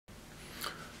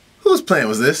Whose plan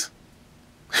was this?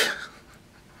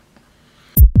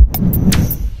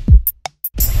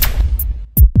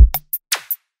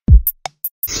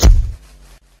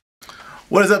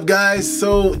 What is up, guys?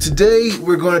 So today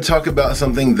we're going to talk about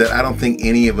something that I don't think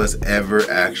any of us ever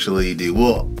actually do.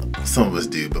 Well, some of us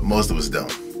do, but most of us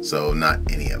don't. So not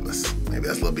any of us. Maybe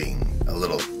that's being a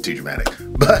little too dramatic.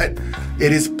 But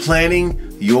it is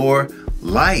planning your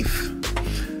life.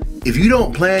 If you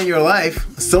don't plan your life,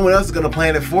 someone else is going to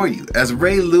plan it for you. As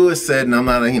Ray Lewis said, and I'm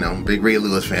not a big Ray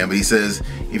Lewis fan, but he says,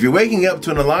 if you're waking up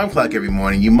to an alarm clock every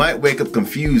morning, you might wake up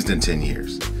confused in 10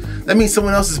 years. That means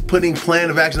someone else is putting plan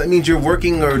of action. That means you're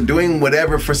working or doing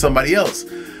whatever for somebody else.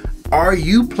 Are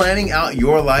you planning out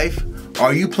your life?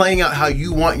 Are you planning out how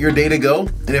you want your day to go?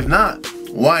 And if not,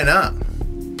 why not?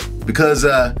 Because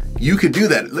you could do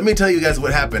that. Let me tell you guys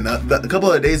what happened. A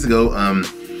couple of days ago,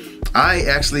 I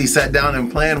actually sat down and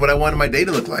planned what I wanted my day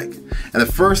to look like. And the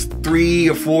first 3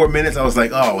 or 4 minutes, I was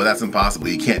like, oh, well, that's impossible.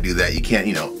 You can't do that. You can't,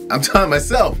 I'm telling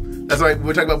myself. That's what we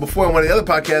were talking about before in one of the other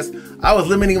podcasts. I was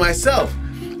limiting myself.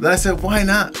 Then I said, why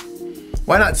not?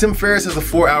 Why not? Tim Ferriss has a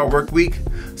 4-hour work week.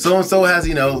 So-and-so has,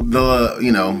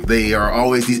 they are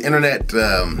always, these internet,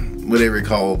 whatever you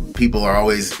call, people are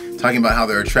always talking about how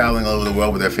they're traveling all over the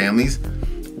world with their families.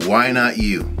 Why not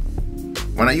you?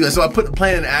 Why not you? And so I put the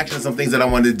plan in action on some things that I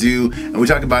wanted to do, and we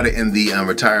talk about it in the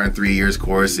Retire in 3 Years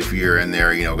course. If you're in there,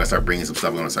 we're gonna start bringing some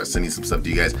stuff. We're gonna start sending some stuff to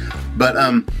you guys. But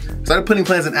started putting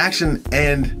plans in action,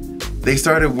 and they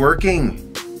started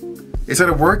working. They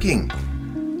started working.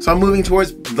 So I'm moving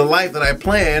towards the life that I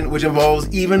planned, which involves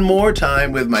even more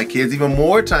time with my kids, even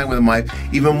more time with my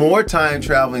wife, even more time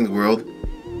traveling the world.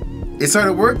 It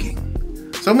started working.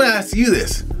 So I'm gonna ask you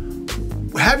this.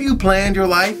 Have you planned your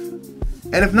life?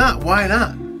 And if not, why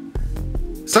not?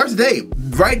 Start today.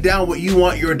 Write down what you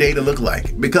want your day to look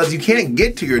like, because you can't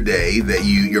get to your day,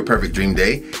 your perfect dream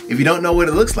day, if you don't know what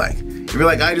it looks like. If you're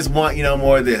like, I just want,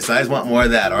 more of this, I just want more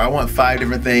of that, or I want 5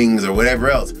 different things, or whatever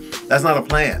else. That's not a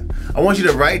plan. I want you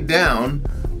to write down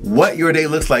what your day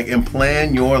looks like and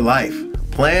plan your life.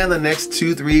 Plan the next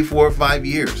 2, 3, 4, 5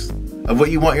 years of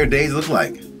what you want your days to look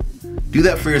like. Do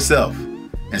that for yourself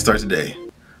and start today.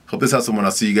 Hope this helps someone.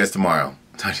 I'll see you guys tomorrow.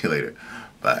 Talk to you later.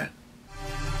 Bye.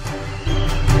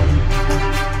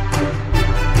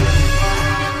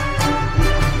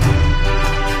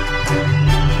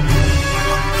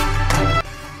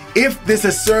 If this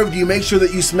has served you, make sure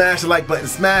that you smash the like button,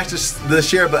 smash the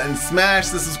share button, smash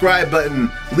the subscribe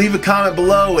button, leave a comment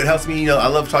below. It helps me, I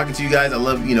love talking to you guys. I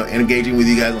love, engaging with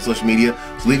you guys on social media.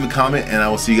 So leave a comment and I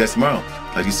will see you guys tomorrow.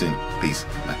 Talk to you soon. Peace.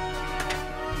 Bye.